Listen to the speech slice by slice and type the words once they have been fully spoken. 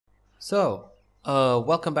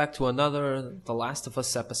Welcome back to another The Last of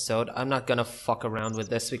Us episode. I'm not gonna fuck around with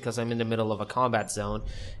this because I'm in the middle of a combat zone.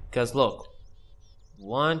 Because look,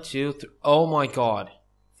 1, 2, 3. Oh my god,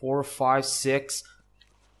 4, 5, 6.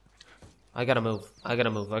 I gotta move. I gotta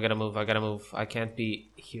move. I can't be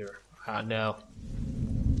here. No.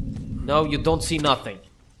 No, you don't see nothing.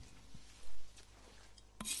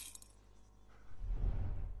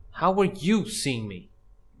 How are you seeing me?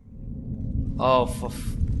 Oh,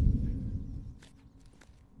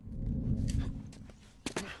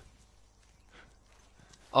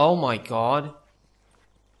 oh my god.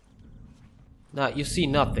 Nah, you see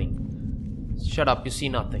nothing. Shut up, you see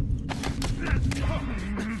nothing.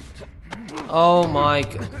 Oh my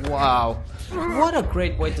god. Wow. What a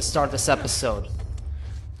great way to start this episode.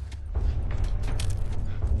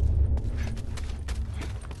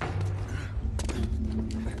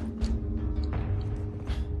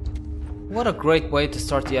 What a great way to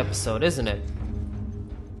start the episode, isn't it?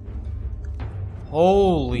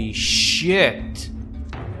 Holy shit.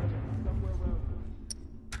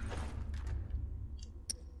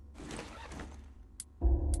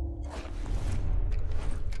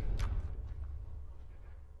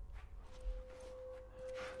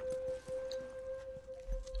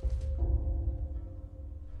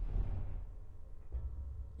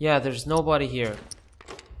 Yeah, there's nobody here.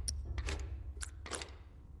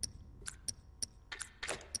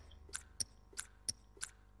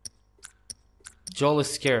 Joel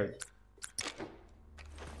is scared.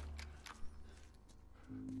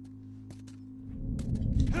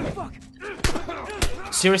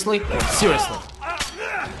 Seriously? Seriously.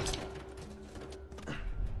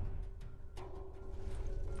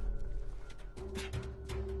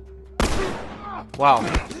 Wow.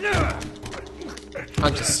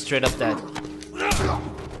 I'm just straight up dead.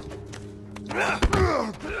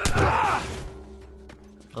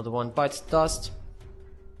 Another one bites dust.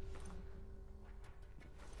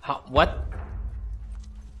 How? What?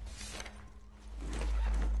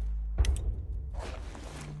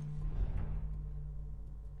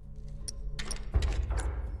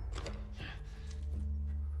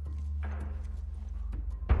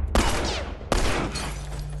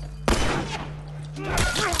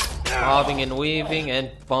 Bobbing and weaving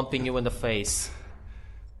and bumping you in the face.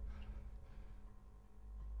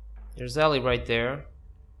 There's Ellie right there.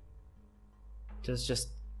 There's just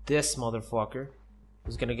this motherfucker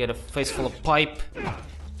who's gonna get a face full of pipe.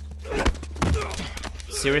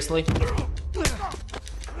 Seriously?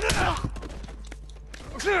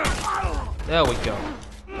 There we go.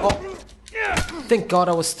 Oh, thank God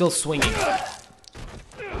I was still swinging.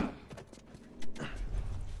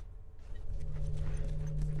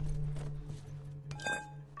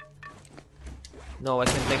 No, I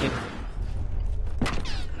can't take it.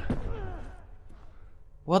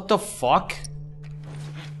 What the fuck?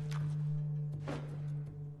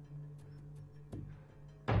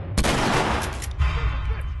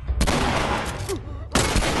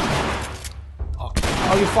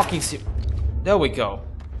 Are you fucking serious? There we go.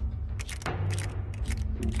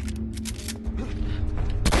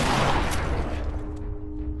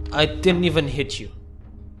 I didn't even hit you.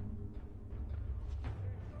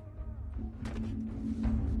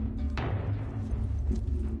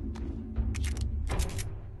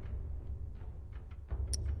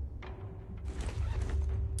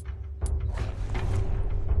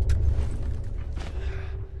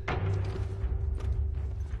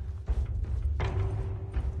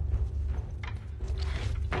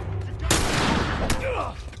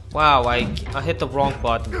 Wow, I hit the wrong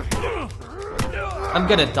button. I'm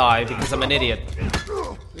gonna die because I'm an idiot.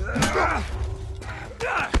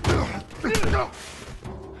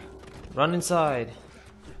 Run inside.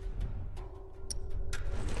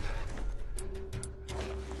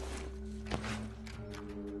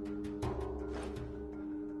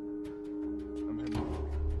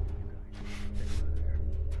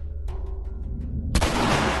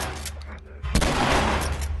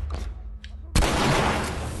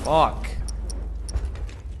 Fuck.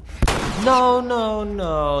 No, no,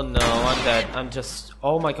 no, no, I'm dead. I'm just...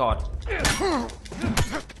 Oh my god.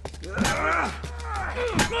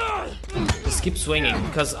 Just keep swinging,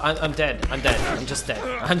 because I'm dead. I'm dead. I'm just dead.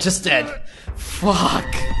 I'm just dead.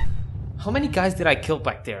 Fuck. How many guys did I kill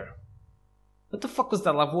back there? What the fuck was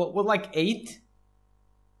that level? What, like 8?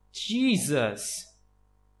 Jesus.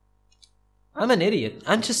 I'm an idiot.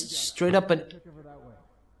 I'm just straight up an...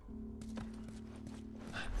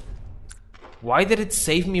 Why did it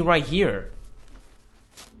save me right here?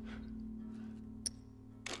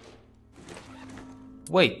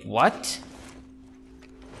 Wait, what?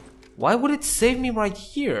 Why would it save me right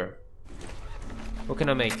here? What can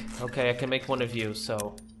I make? Okay, I can make one of you,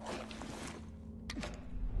 so...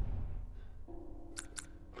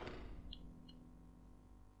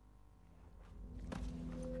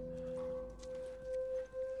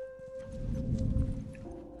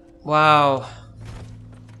 Wow.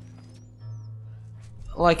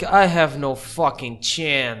 Like, I have no fucking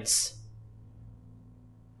chance.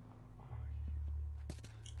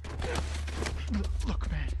 Look,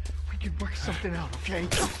 man, we can work something out, okay?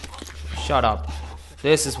 Shut up.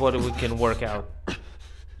 This is what we can work out.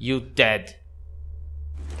 You dead.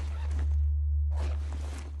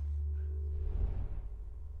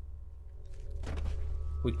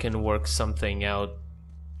 We can work something out.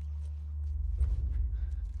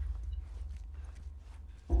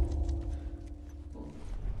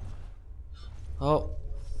 Oh.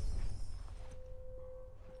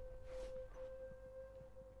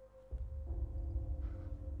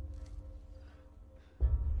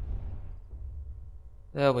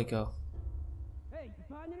 There we go. Hey, you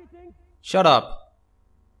find anything? Shut up.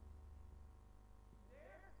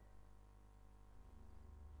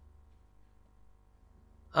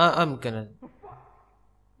 I'm gonna...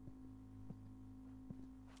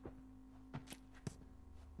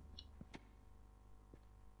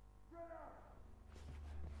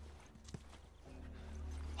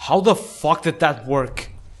 How the fuck did that work?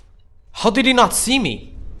 How did he not see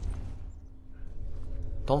me?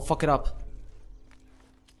 Don't fuck it up.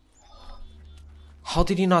 How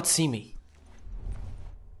did he not see me?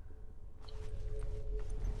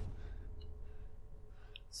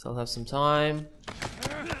 Still have some time.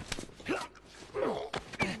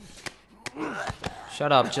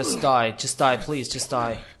 Shut up, just die. Just die, please, just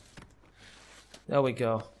die. There we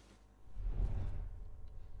go.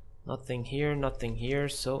 Nothing here,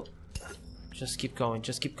 so just keep going,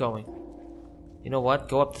 just keep going. You know what?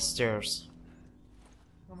 Go up the stairs.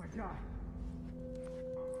 Oh my god.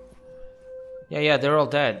 Yeah, they're all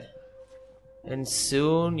dead. And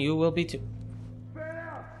soon you will be too.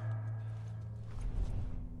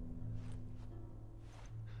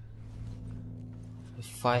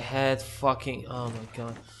 If I had fucking... Oh my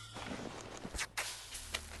god.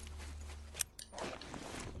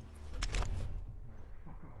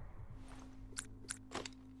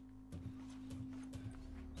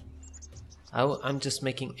 I'm just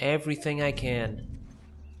making everything I can.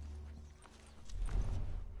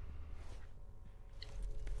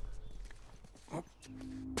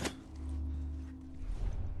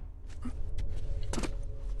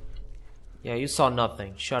 Yeah, you saw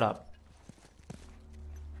nothing. Shut up.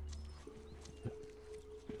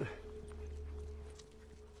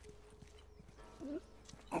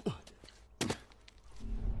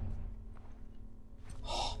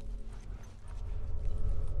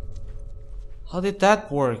 How did that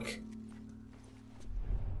work?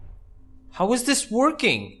 How is this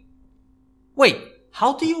working? Wait,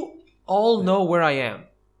 how do you all know where I am?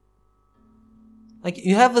 Like,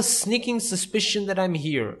 you have a sneaking suspicion that I'm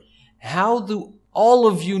here. How do all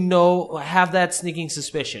of you know, have that sneaking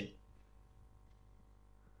suspicion?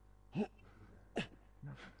 What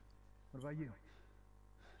about you?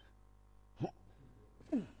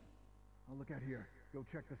 I'll look out here. Go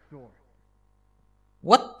check the store.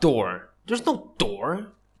 What door? There's no door.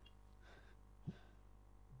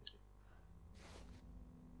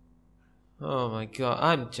 Oh my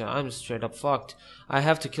god, I'm straight up fucked. I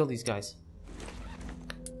have to kill these guys.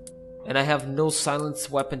 And I have no silenced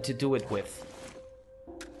weapon to do it with.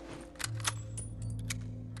 What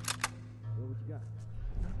you got?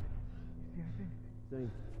 See anything?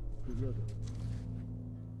 Same. Good look.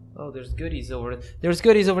 Oh, there's goodies over it. There's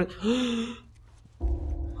goodies over it.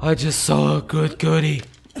 I just saw a good goodie.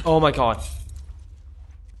 Oh my god.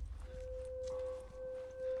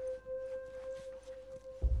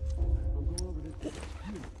 I'm going over this.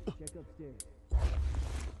 You, check upstairs.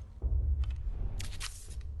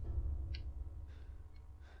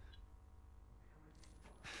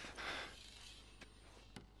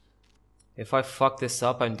 If I fuck this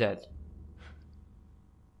up, I'm dead.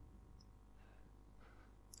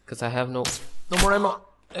 Because I have no more ammo.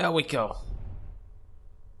 There we go.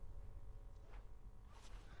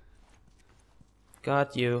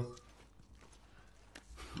 Got you.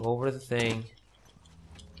 Go over the thing.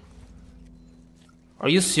 Are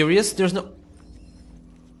you serious? There's no...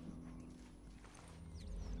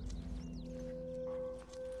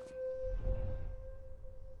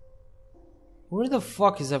 Where the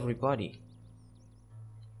fuck is everybody?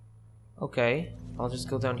 Okay, I'll just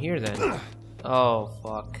go down here then. Oh,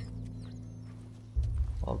 fuck.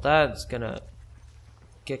 Well, that's gonna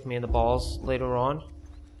kick me in the balls later on.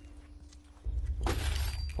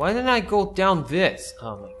 Why didn't I go down this?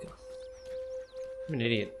 Oh my god. I'm an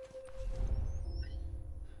idiot.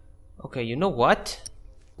 Okay, you know what?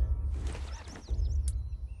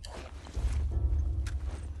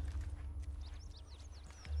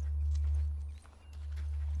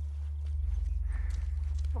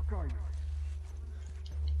 Fuck are you?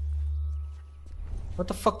 What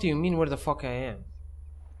the fuck do you mean where the fuck I am?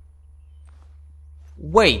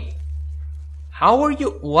 Wait. How are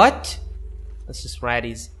you? What? That's just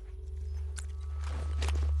ratties.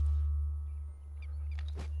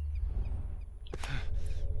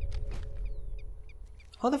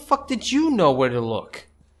 How the fuck did you know where to look?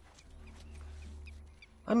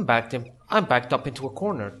 I'm backed up into a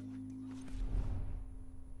corner.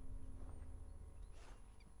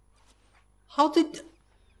 How did...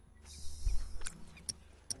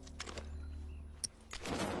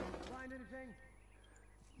 Find anything?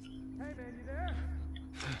 Hey man, you there?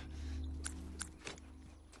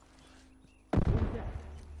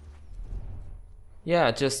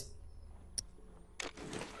 Yeah, just...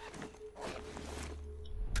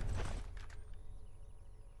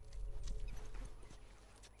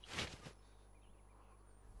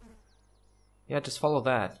 Yeah, just follow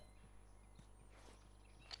that.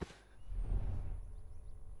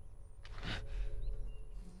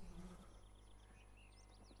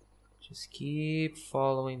 Just keep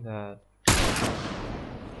following that.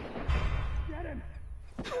 Get him!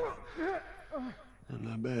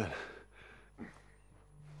 Not bad.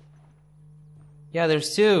 Yeah,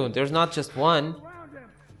 there's two. There's not just one. Around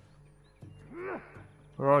him!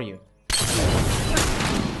 Where are you?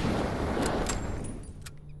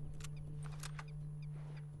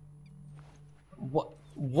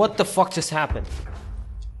 What the fuck just happened?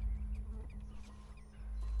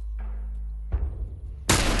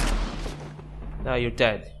 Now you're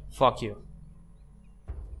dead. Fuck you.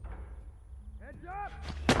 Heads up!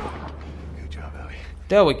 Good job, Ellie.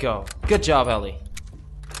 There we go. Good job, Ellie.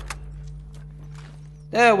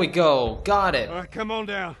 There we go. Got it. All right, come on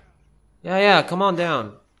down. Yeah, come on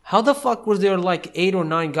down. How the fuck was there like 8 or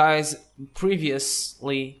 9 guys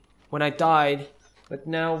previously when I died, but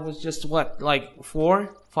now it was just what, like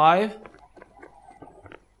 4? 5?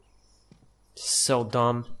 So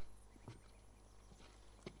dumb.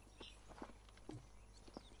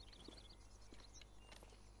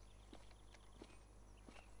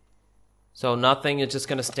 So nothing is just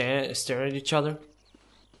gonna stare at each other?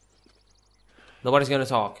 Nobody's gonna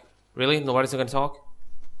talk. Really? Nobody's gonna talk?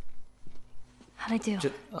 How'd I do?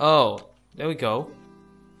 Oh, there we go.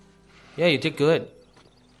 Yeah, you did good.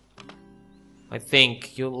 I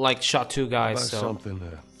think you like shot 2 guys. About So something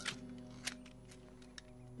a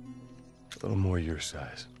little more your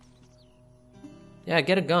size. yeah,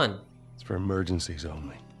 get a gun. It's for emergencies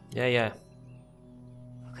only. Yeah.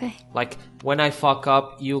 Okay. Like when I fuck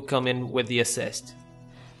up, you come in with the assist.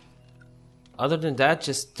 Other than that,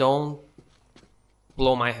 just don't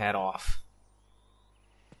blow my head off.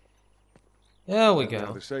 There we Now,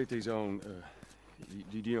 go. the safety zone,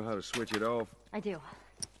 do you know how to switch it off? I do.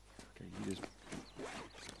 Okay,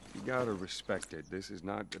 you gotta respect it. This is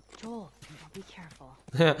not the... Joel, be careful.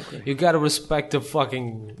 You gotta respect the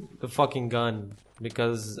fucking gun,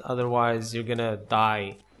 because otherwise you're gonna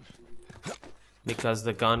die. Because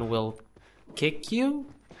the gun will kick you?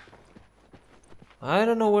 I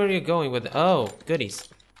don't know where you're going with. Oh, goodies.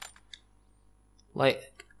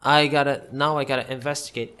 Like I gotta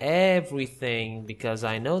investigate everything because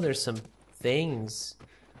I know there's some things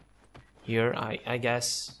here. I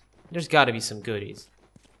guess there's gotta be some goodies.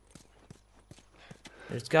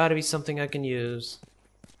 There's gotta be something I can use.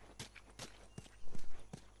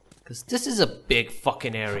 Cause this is a big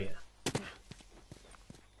fucking area.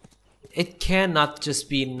 It cannot just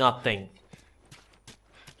be nothing.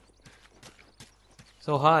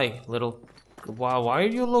 So hi, little... Wow, why are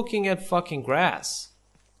you looking at fucking grass?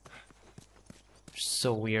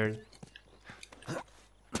 So weird.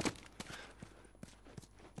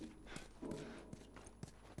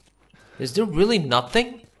 Is there really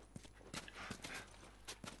nothing?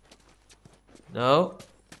 No.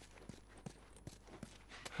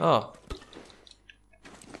 Oh.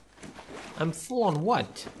 I'm full on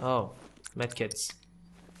what? Oh, medkits.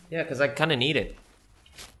 Yeah, because I kind of need it.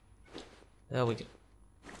 There we go.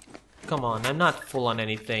 Come on, I'm not full on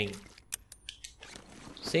anything.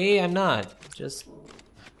 See, I'm not. Just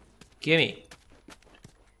gimme.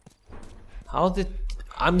 How did...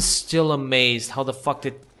 I'm still amazed how the fuck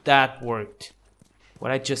did that work.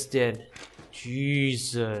 What I just did.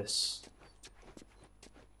 Jesus.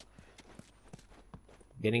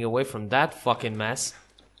 Getting away from that fucking mess.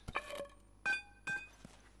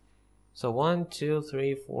 So 1, 2,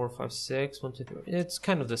 3, 4, 5, 6. 1, 2, 3. It's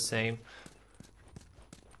kind of the same.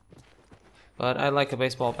 but I like a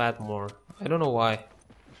baseball bat more. I don't know why.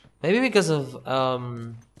 Maybe because of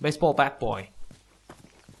baseball bat boy.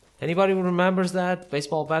 Anybody who remembers that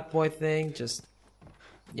baseball bat boy thing? Just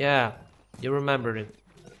yeah, you remembered it.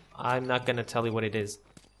 I'm not gonna tell you what it is.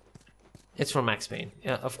 It's from Max Payne.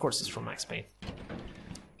 Yeah, of course it's from Max Payne.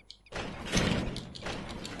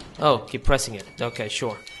 Oh, keep pressing it. Okay,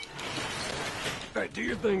 sure. Alright, do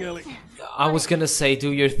your thing, Ellie. I was gonna say,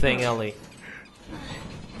 do your thing, Ellie.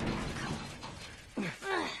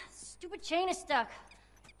 Stupid chain is stuck.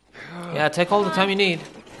 Yeah, take all the time you need.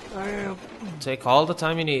 I am. Take all the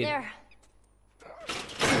time you need. There.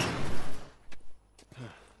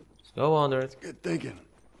 Go under it. Good thinking.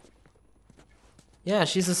 Yeah,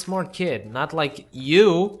 she's a smart kid, not like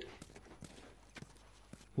you,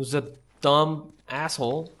 who's a dumb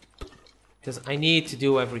asshole. Because I need to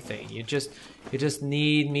do everything. You just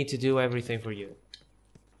need me to do everything for you.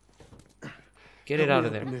 Get it out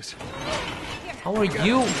of there. This. How are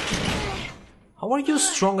you? How are you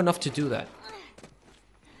strong enough to do that?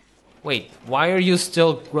 Wait, why are you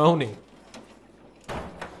still groaning?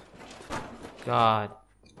 God.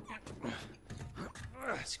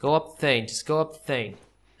 Just go up the thing. Just go up the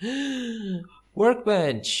thing.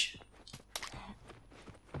 Workbench.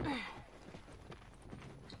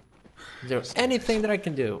 Is there anything that I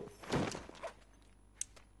can do?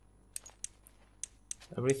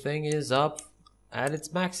 Everything is up at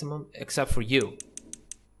its maximum, except for you.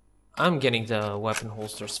 I'm getting the weapon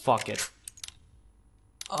holsters. Fuck it.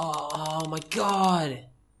 Oh my god.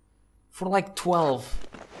 For like 12.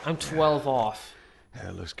 I'm 12 off.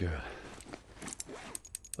 That looks good.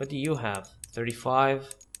 What do you have? 35?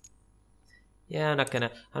 Yeah, I'm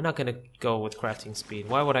not gonna go with crafting speed.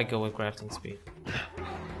 Why would I go with crafting speed?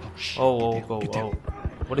 Oh.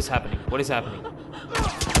 What is happening? What is happening?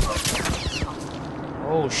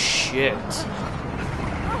 Oh shit.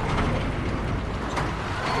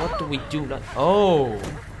 What do we do now? Oh.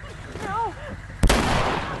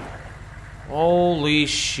 Holy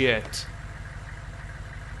shit.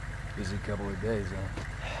 Busy couple of days, huh?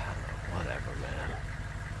 Whatever, man.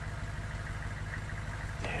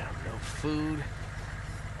 Damn, no food.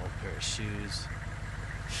 Old pair of shoes.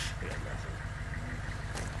 We got nothing.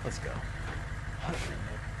 Let's go.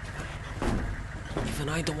 Even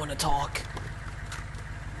I don't want to talk.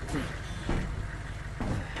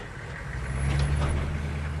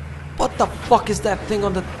 What the fuck is that thing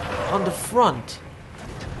on the front?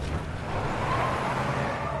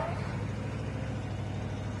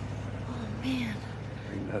 Oh man,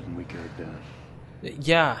 Ain't nothing we could have done.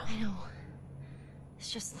 Yeah. I know.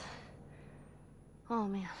 It's just. Oh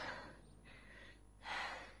man.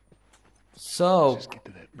 So Just get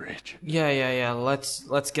to that bridge. yeah.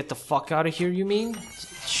 Let's get the fuck out of here, you mean?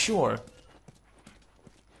 Sure.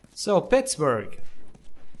 So Pittsburgh.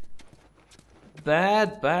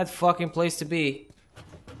 Bad fucking place to be.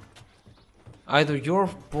 Either you're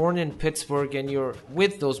born in Pittsburgh and you're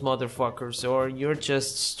with those motherfuckers, or you're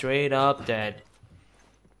just straight up dead.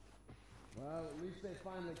 Well, at least they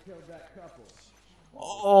finally killed that couple.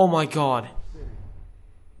 Oh my god.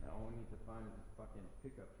 Now all we need to find is a fucking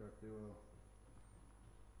pickup truck duo.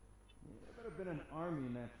 There better have been an army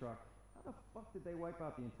in that truck. How the fuck did they wipe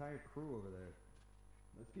out the entire crew over there?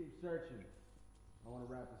 Let's keep searching. I want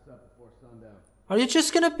to wrap this up before sundown. Are you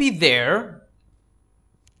just gonna be there?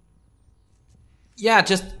 Yeah,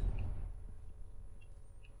 just...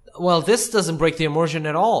 Well, this doesn't break the immersion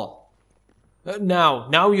at all.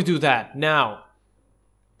 Now you do that. Now.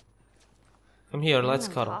 Come here, let's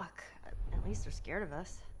cuddle. Talk. At least they're scared of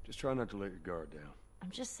us. Just try not to let your guard down.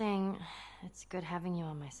 I'm just saying, it's good having you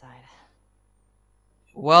on my side.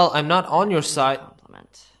 Well, I'm not on your side.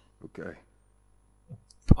 Compliment. Okay.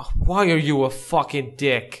 Why are you a fucking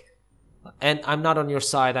dick? And I'm not on your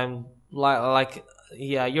side. I'm like,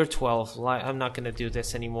 yeah, you're 12. I'm not gonna do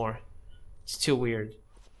this anymore. It's too weird.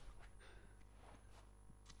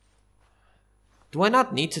 Do I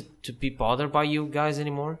not need to be bothered by you guys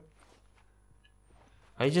anymore?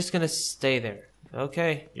 Are you just gonna stay there?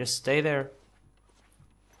 Okay, just stay there.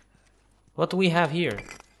 What do we have here?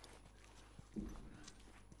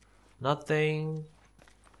 Nothing.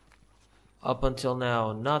 Up until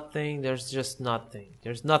now, nothing. There's just nothing.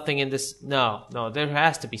 There's nothing in this. No, there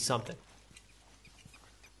has to be something.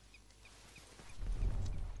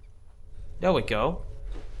 There we go.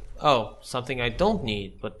 Oh, something I don't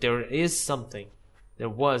need, but there is something. There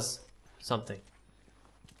was something.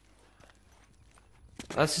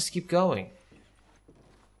 Let's just keep going.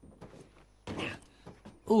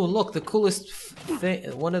 Ooh, look, the coolest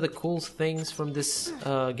thing, one of the coolest things from this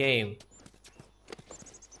game.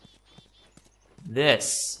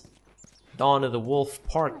 This. Dawn of the Wolf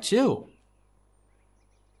Part 2.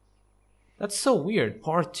 That's so weird.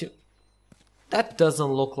 Part 2. That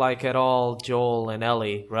doesn't look like at all Joel and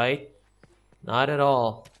Ellie, right? Not at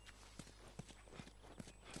all.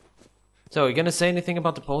 So, you gonna say anything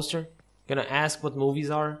about the poster? Gonna ask what movies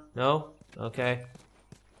are? No? Okay.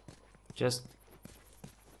 Just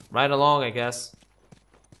right along, I guess.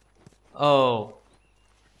 Oh.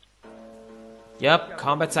 Yep,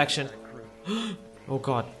 combat section. Oh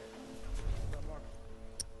god.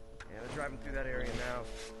 Yeah, they're driving through that area now.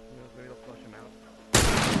 Who knows, maybe they'll flush him out.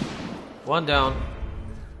 One down.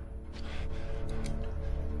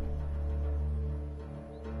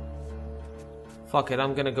 Fuck it,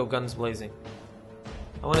 I'm gonna go guns blazing.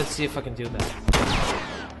 I wanna see if I can do that.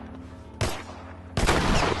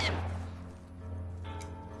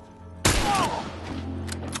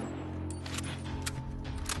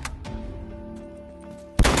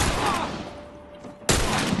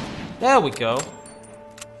 There we go.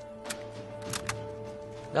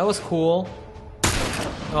 That was cool.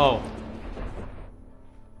 Oh.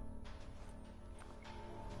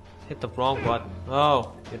 Hit the wrong button.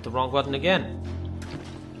 Oh, hit the wrong button again.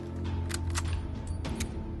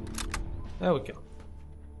 There we go.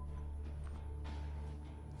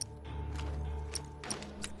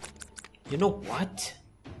 You know what?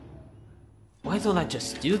 Why don't I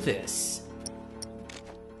just do this?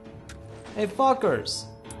 Hey fuckers!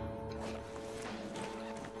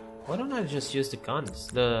 Why don't I just use the guns?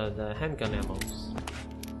 The handgun ammos.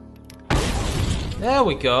 There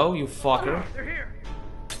we go, you fucker. They're here.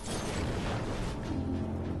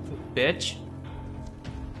 You bitch.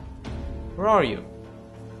 Where are you?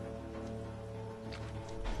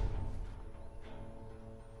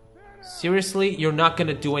 Seriously? You're not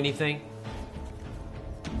gonna do anything?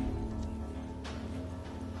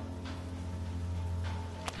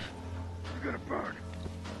 You're gonna burn.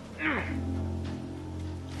 Here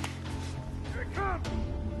it comes.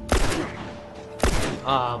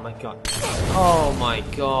 Oh my god. Oh my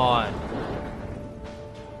god.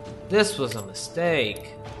 This was a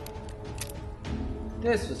mistake.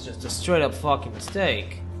 This was just a straight up fucking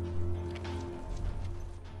mistake.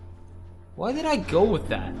 Why did I go with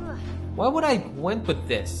that? Why would I went with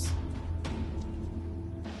this?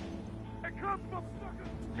 Here it comes,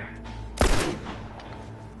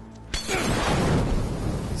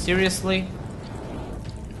 motherfucker. Seriously?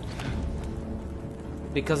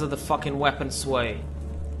 Because of the fucking weapon sway.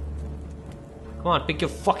 Come on, pick your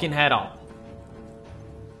fucking head up.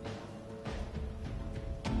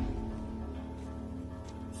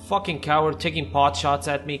 Fucking coward taking pot shots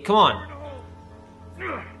at me. Come on.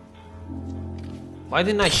 Why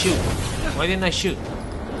didn't I shoot? Why didn't I shoot?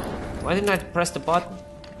 Why didn't I press the button?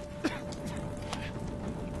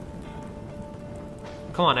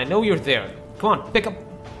 Come on, I know you're there. Come on, pick up.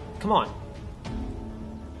 Come on.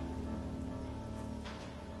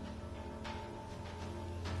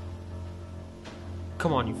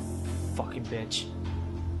 Come on, you fucking bitch.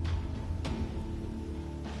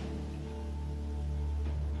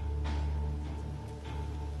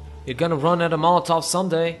 You're gonna run out of Molotov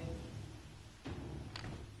someday.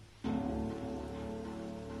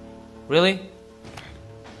 Really?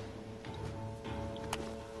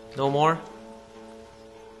 No more?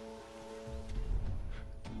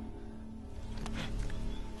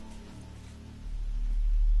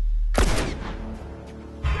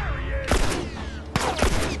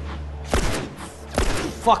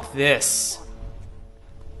 Fuck this.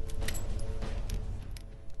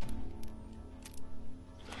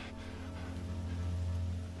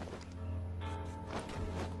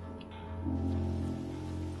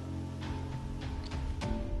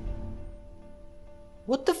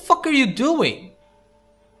 What the fuck are you doing?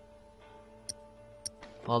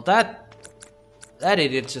 Well, that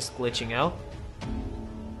idiot's just glitching out.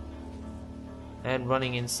 And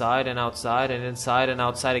running inside and outside and inside and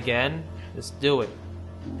outside again. Just do it.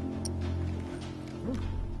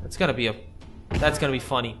 That's gonna be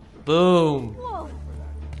funny. Boom. Whoa.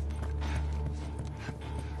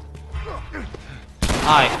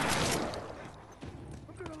 Hi.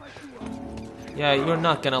 Yeah, you're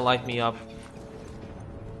not gonna light me up.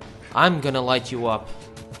 I'm gonna light you up.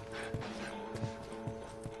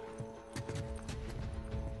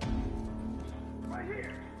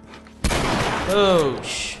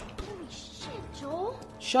 Boosh. Holy shit, Joel.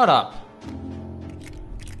 Shut up.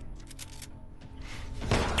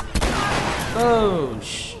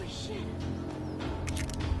 Boosh. Holy shit.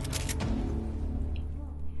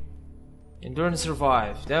 Endure and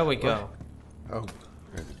survive. There we go. Oh,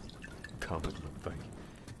 comment thing.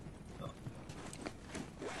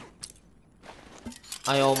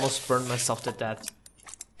 I almost burned myself to death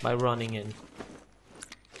by running in.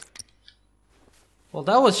 Well,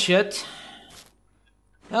 that was shit.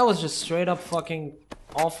 That was just straight up fucking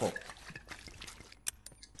awful.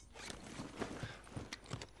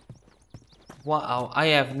 Wow, I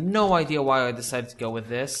have no idea why I decided to go with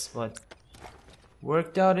this, but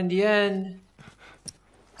worked out in the end.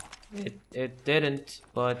 It didn't,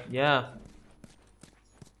 but yeah.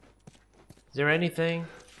 Is there anything?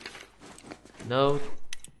 Note.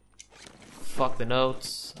 Fuck the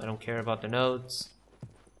notes. I don't care about the notes.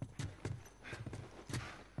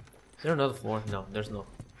 Is there another floor? No, there's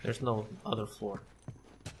no other floor.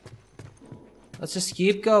 Let's just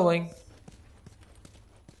keep going.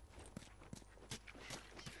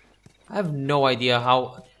 I have no idea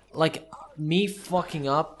how, like, me fucking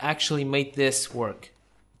up actually made this work.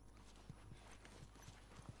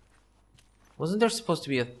 Wasn't there supposed to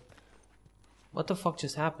be a... What the fuck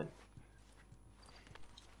just happened?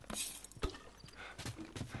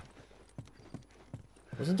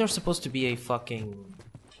 Wasn't there supposed to be a fucking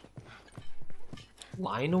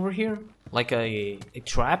line over here? Like a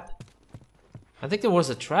trap? I think there was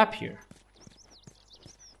a trap here.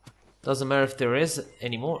 Doesn't matter if there is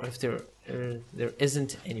anymore. If there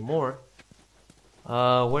isn't anymore.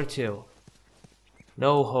 Where to?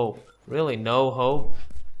 No hope. Really, no hope?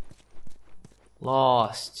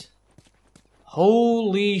 Lost.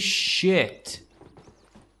 Holy shit.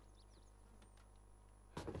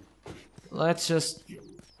 Let's just...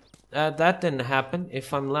 that didn't happen.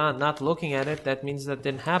 If I'm not looking at it, that means that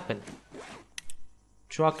didn't happen.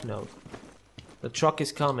 Truck note. The truck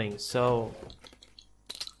is coming, so...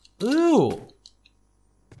 Ooh!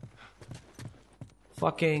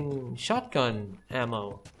 Fucking shotgun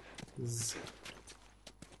ammo.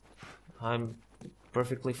 I'm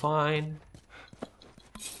perfectly fine.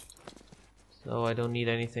 So I don't need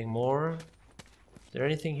anything more. Is there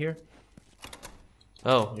anything here?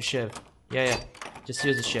 Oh, a shiv. Yeah. Just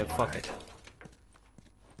use the shiv. Fuck it.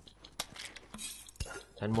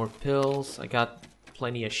 10 more pills. I got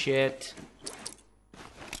plenty of shit.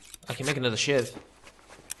 I can make another shiv.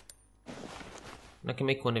 I can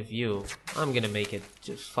make one of you. I'm gonna make it.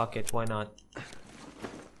 Just fuck it. Why not?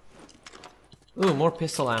 Ooh, more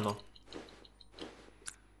pistol ammo.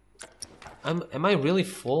 Am I really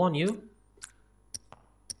full on you?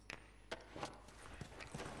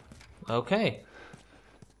 Okay.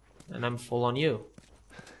 And I'm full on you.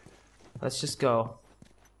 Let's just go.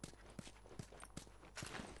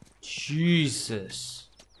 Jesus.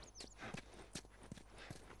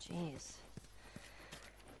 Jeez.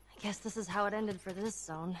 I guess this is how it ended for this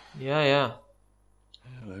zone. Yeah.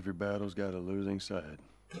 Well, every battle's got a losing side.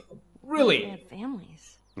 They Really? had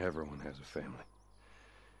families. Everyone has a family.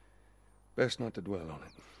 Best not to dwell on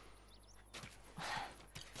it.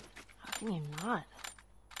 How can you not?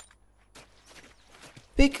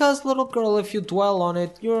 Because, little girl, if you dwell on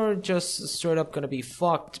it, you're just straight up gonna be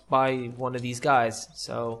fucked by one of these guys.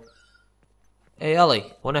 So, hey,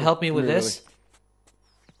 Ellie, wanna help me with this?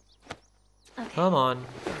 Okay. Come on.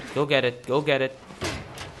 Go get it. Go get it.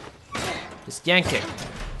 Just yank it.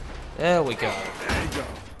 There we go. There you go.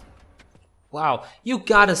 Wow. You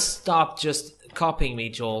gotta stop just copying me,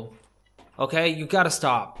 Joel. Okay? You gotta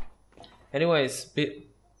stop. Anyways,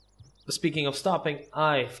 speaking of stopping,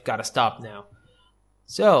 I've gotta stop now.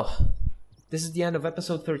 So, this is the end of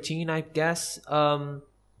episode 13, I guess. Well,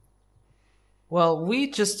 we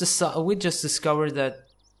just discovered that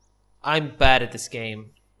I'm bad at this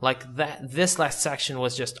game. Like this last section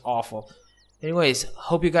was just awful. Anyways,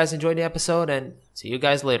 hope you guys enjoyed the episode and see you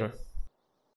guys later.